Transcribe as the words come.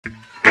Because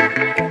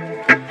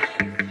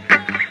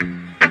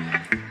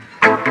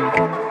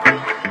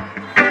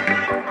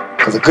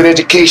a good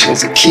education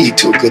is the key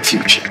to a good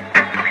future.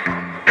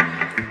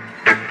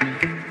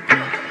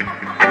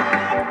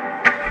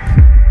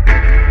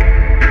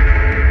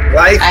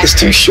 Life is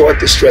too short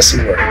to stress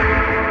and worry.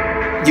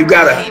 You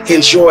gotta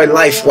enjoy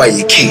life while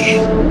you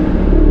can.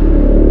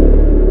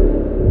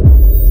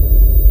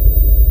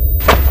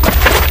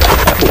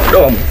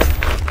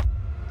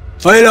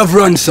 So you love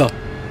run, sir?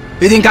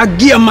 You think a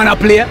game man a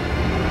play?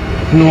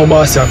 No,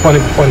 boss, you're funny.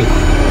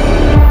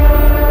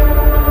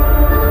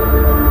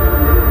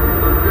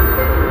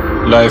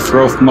 Life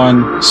rough,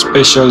 man,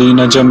 especially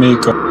in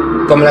Jamaica.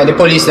 Come like the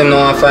police them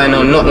now find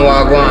out nothing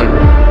what go on.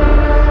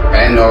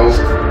 I know.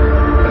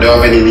 I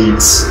don't have any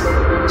leads.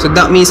 So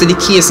that means that the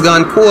case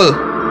gone cold.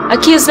 A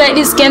case like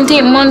this can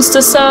take months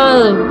to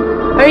solve,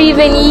 or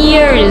even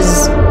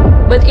years.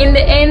 But in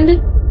the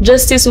end,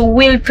 justice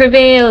will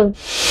prevail.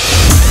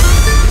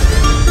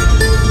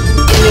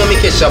 You know me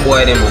catch a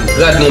boy them, man.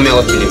 God know me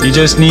how to kill him. You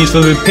just need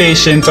to be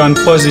patient and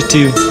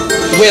positive.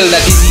 Well, that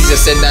is easier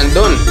said than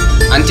done.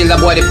 Until the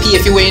boy they pay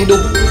if you ain't do,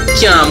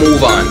 can't move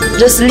on.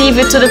 Just leave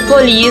it to the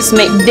police,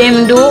 make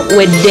them do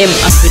what them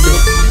have to do.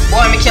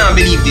 Boy, me can't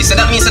believe this. So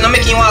that means I'm not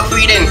making you walk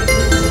free then.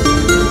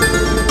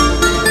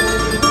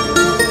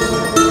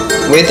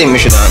 What do you think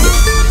we should handle?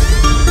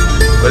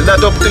 Well,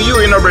 that's up to you,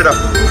 brother.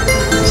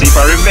 See,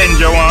 for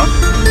revenge you want,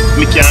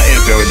 me can't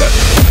help you with that.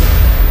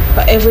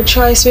 For every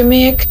choice we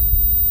make,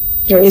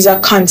 there is a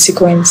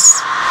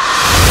consequence.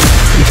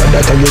 If I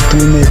that I get to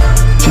me,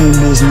 few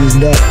business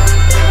that.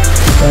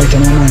 If I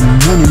can man,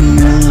 money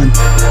me want.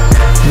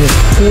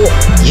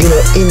 You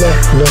know, in a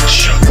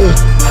nutshell.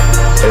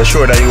 Are you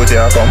sure that you go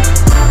to come?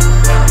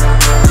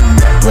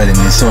 Well, it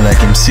may sound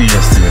like him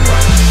serious to you,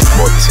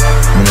 but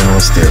I don't know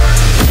still.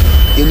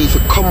 You need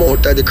to come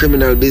out of the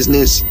criminal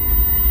business,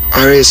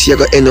 or else you're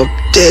gonna end up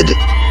dead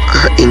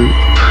or in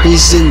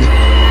prison.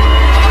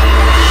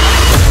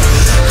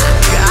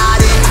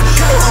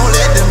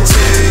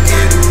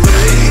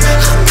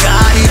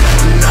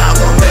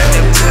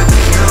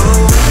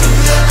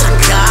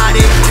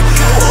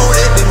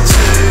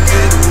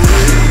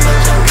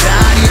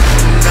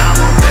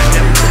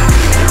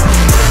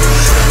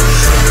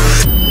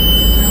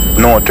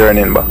 No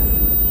turning back.